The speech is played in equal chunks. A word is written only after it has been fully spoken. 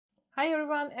Hi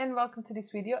everyone and welcome to this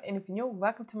video, and if you're new,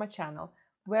 welcome to my channel.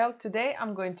 Well, today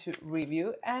I'm going to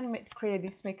review and create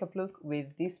this makeup look with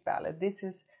this palette. This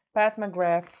is Pat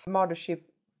McGrath Mothership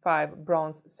 5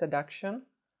 Bronze Seduction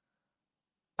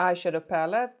eyeshadow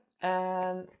palette,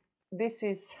 and this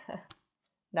is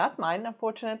not mine,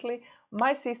 unfortunately.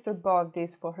 My sister bought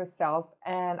this for herself,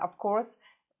 and of course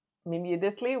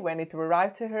immediately when it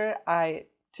arrived to her, I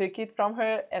took it from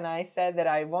her and I said that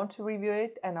I want to review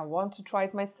it and I want to try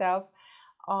it myself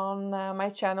on my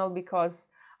channel, because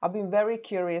I've been very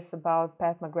curious about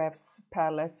Pat McGrath's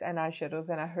palettes and eyeshadows,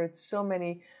 and I heard so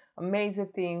many amazing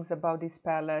things about these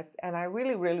palettes and I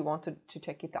really wanted to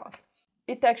check it out.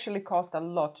 It actually cost a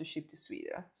lot to ship to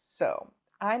Sweden, so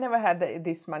I never had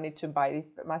this money to buy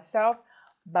it myself,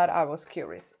 but I was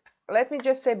curious. Let me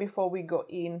just say before we go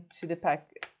into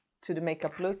the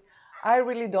makeup look, I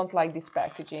really don't like this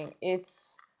packaging. It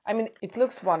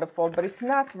looks wonderful, but it's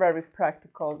not very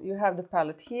practical. You have the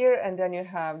palette here and then you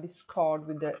have this card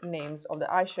with the names of the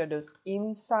eyeshadows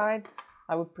inside.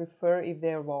 I would prefer if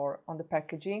they were on the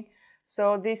packaging.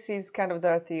 So this is kind of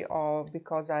dirty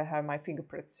because I have my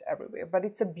fingerprints everywhere. But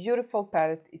it's a beautiful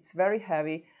palette. It's very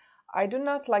heavy. I do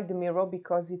not like the mirror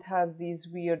because it has these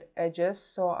weird edges,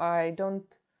 so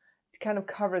it kind of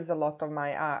covers a lot of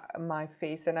my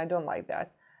face, and I don't like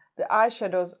that. The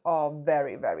eyeshadows are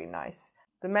very nice.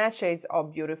 The matte shades are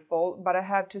beautiful, but I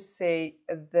have to say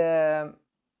they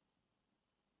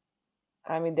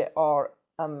are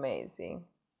amazing.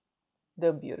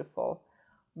 They're beautiful.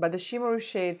 But the shimmery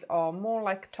shades are more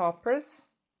like toppers.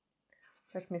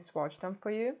 Let me swatch them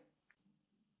for you.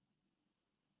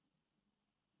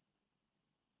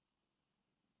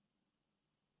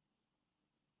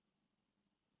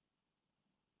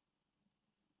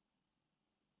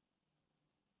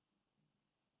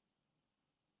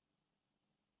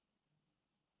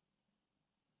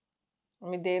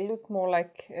 They look more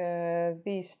like,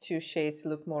 these two shades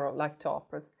look more like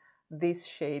toppers. This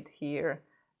shade here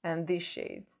and this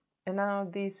shade. And now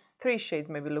these three shades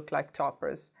maybe look like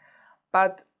toppers.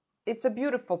 But it's a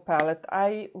beautiful palette.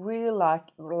 I really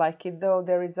like it, though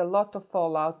there is a lot of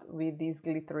fallout with these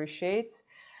glittery shades.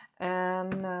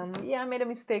 And yeah, I made a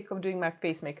mistake of doing my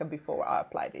face makeup before I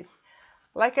apply this.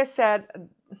 Like I said,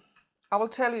 I will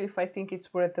tell you if I think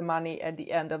it's worth the money at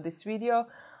the end of this video.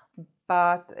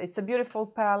 But it's a beautiful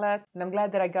palette and I'm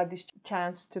glad that I got this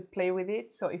chance to play with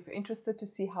it. So if you're interested to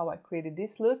see how I created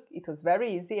this look, it was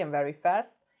very easy and very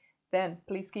fast, then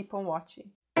please keep on watching.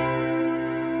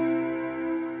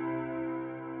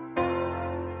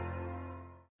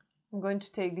 I'm going to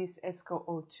take this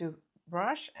SK02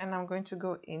 brush and I'm going to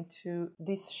go into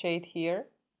this shade here,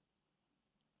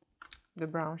 the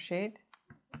brown shade.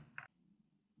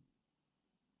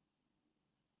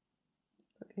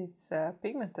 It's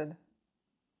pigmented.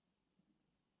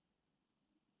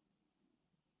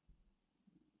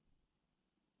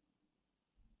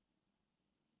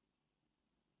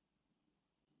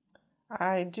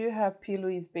 I do have P.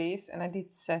 Louise base and I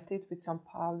did set it with some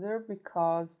powder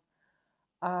because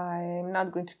I'm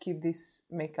not going to keep this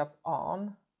makeup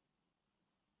on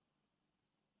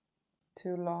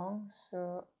too long,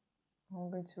 so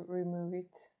I'm going to remove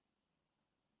it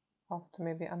after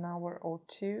maybe an hour or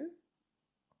two.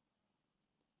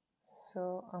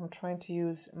 So I'm trying to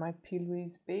use my P.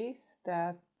 Louise base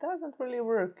that doesn't really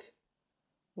work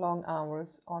long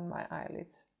hours on my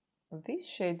eyelids. This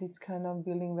shade is kind of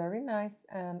building very nice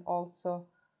and also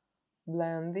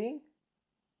blending.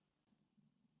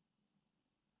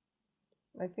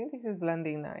 I think this is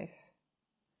blending nice.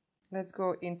 Let's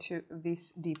go into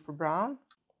this deeper brown,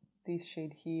 this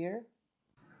shade here.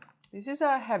 This is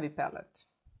a heavy palette.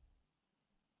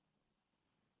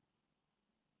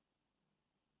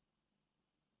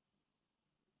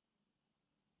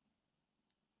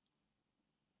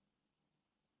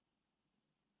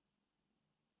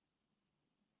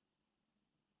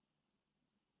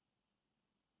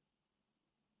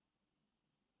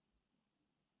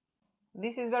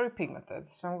 This is very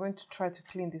pigmented, so I'm going to try to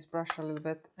clean this brush a little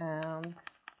bit and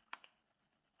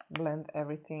blend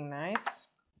everything nice.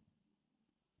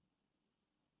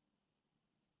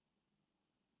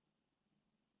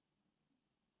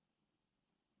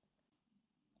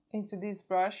 Into this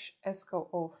brush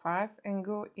SK05 and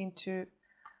go into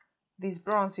this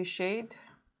bronzy shade,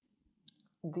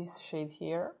 this shade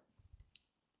here.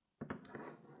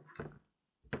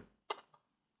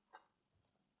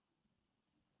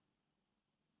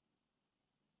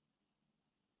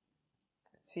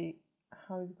 Let's see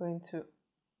how it's going to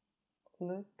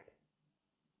look.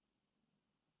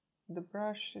 The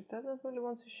brush, it doesn't really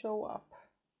want to show up.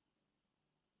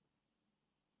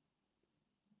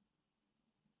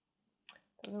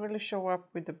 Doesn't really show up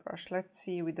with the brush. Let's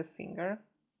see with the finger.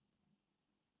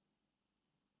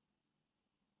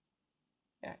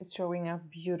 Yeah, it's showing up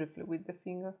beautifully with the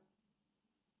finger.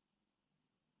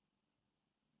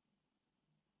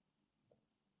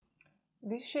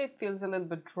 This shade feels a little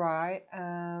bit dry,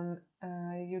 and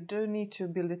you do need to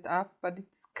build it up, but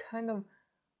it's kind of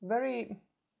very...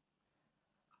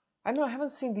 I know I haven't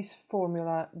seen this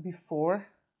formula before.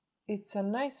 It's a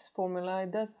nice formula.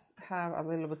 It does have a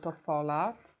little bit of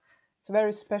fallout. It's a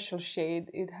very special shade.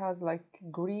 It has like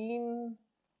green,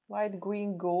 light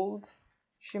green gold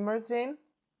shimmers in.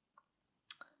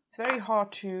 It's very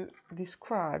hard to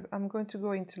describe. I'm going to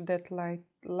go into that light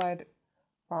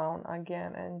brown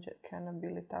again and just kind of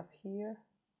build it up here.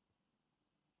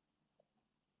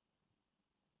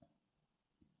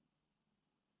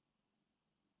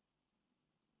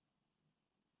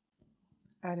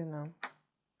 I don't know.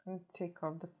 I'm going to take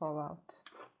off the fallout.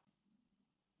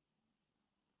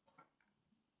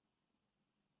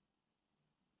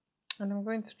 And I'm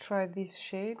going to try this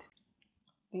shade.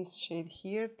 This shade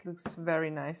here, it looks very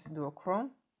nice duochrome.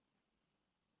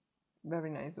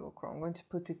 Very nice duochrome. I'm going to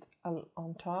put it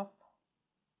on top.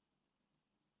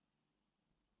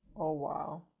 Oh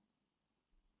wow.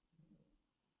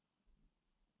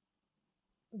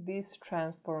 This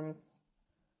transforms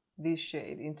this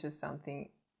shade into something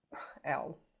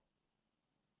else.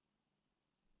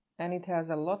 And it has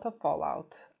a lot of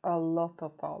fallout. A lot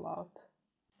of fallout.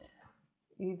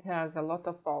 It has a lot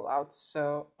of fallout,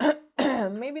 so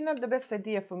maybe not the best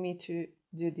idea for me to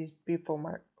do this before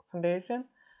my foundation,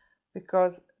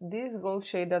 because this gold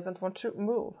shade doesn't want to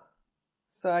move.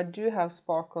 So I do have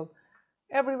sparkle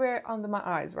everywhere under my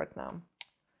eyes right now.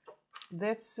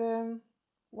 That's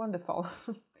wonderful.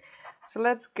 So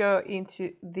let's go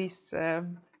into this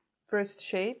first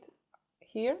shade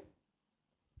here.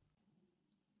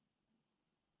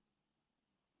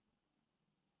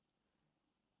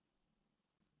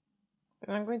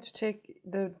 And I'm going to take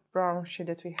the brown shade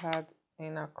that we had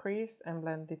in our crease and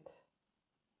blend it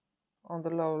on the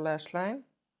lower lash line.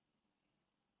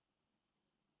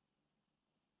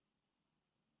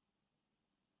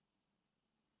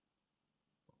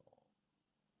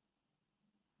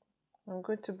 I'm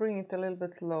going to bring it a little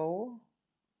bit low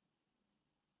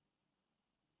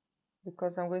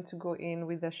because I'm going to go in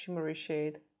with a shimmery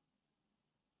shade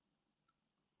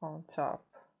on top.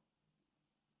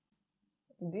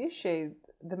 These shades,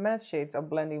 the matte shades, are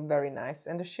blending very nice,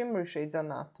 and the shimmery shades are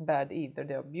not bad either.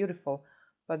 They're beautiful,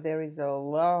 but there is a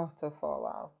lot of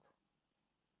fallout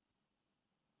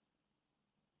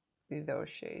with those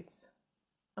shades.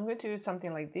 I'm going to do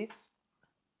something like this,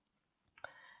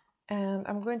 and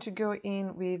I'm going to go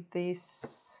in with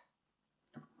this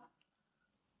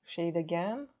shade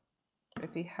again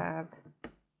that we had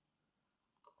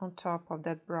on top of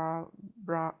that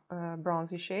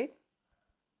bronzy shade.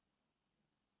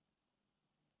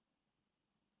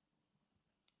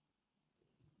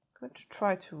 I'm going to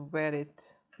try to wet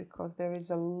it because there is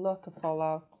a lot of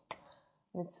fallout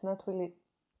and it's not really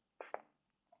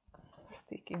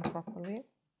sticking properly.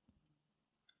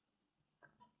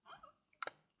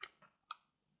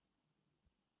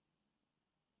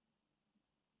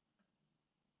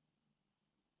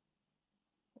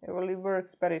 It really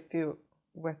works better if you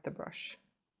wet the brush.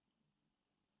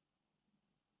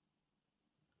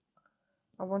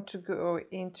 I want to go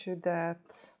into that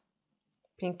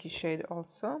pinky shade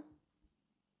also.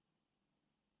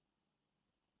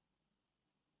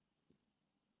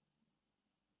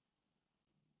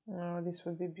 Oh, this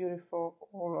will be beautiful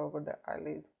all over the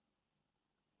eyelid.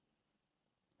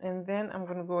 And then I'm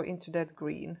going to go into that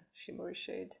green shimmery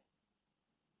shade.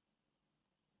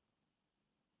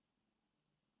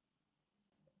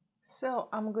 So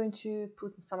I'm going to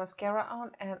put some mascara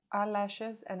on and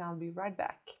eyelashes, and I'll be right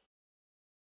back.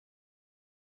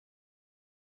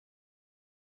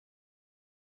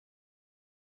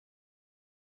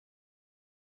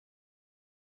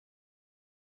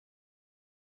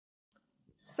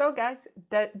 So guys,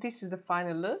 this is the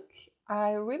final look.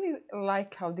 I really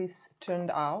like how this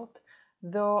turned out,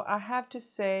 though I have to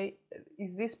say,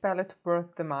 is this palette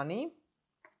worth the money?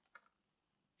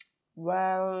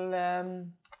 Well,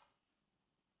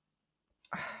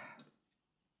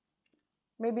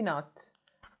 maybe not.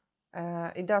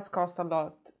 It does cost a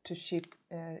lot to ship.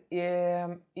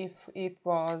 If it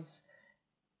was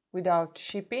without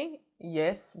shipping,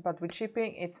 yes, but with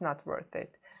shipping, it's not worth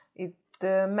it.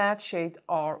 The matte shades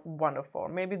are wonderful,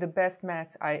 maybe the best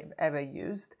mattes I've ever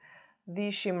used.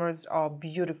 These shimmers are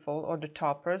beautiful, or the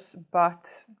toppers,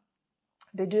 but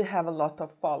they do have a lot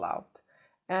of fallout.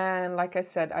 And like I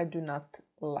said, I do not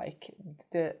like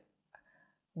the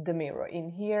mirror in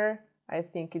here. I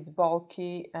think it's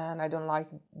bulky, and I don't like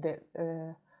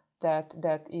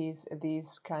that is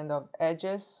these kind of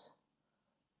edges,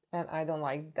 and I don't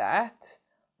like that.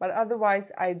 But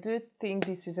otherwise, I do think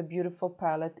this is a beautiful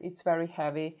palette. It's very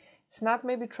heavy. It's not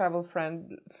maybe travel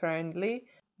friendly,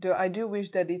 though I do wish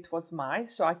that it was mine,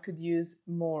 so I could use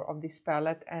more of this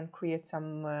palette and create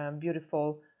some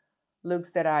beautiful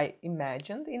looks that I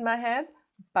imagined in my head.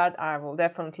 But I will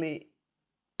definitely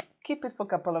keep it for a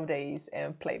couple of days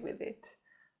and play with it.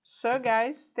 So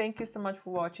guys, thank you so much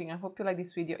for watching. I hope you like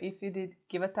this video. If you did,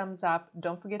 give a thumbs up.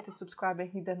 Don't forget to subscribe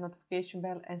and hit that notification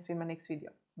bell, and see you in my next video.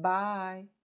 Bye!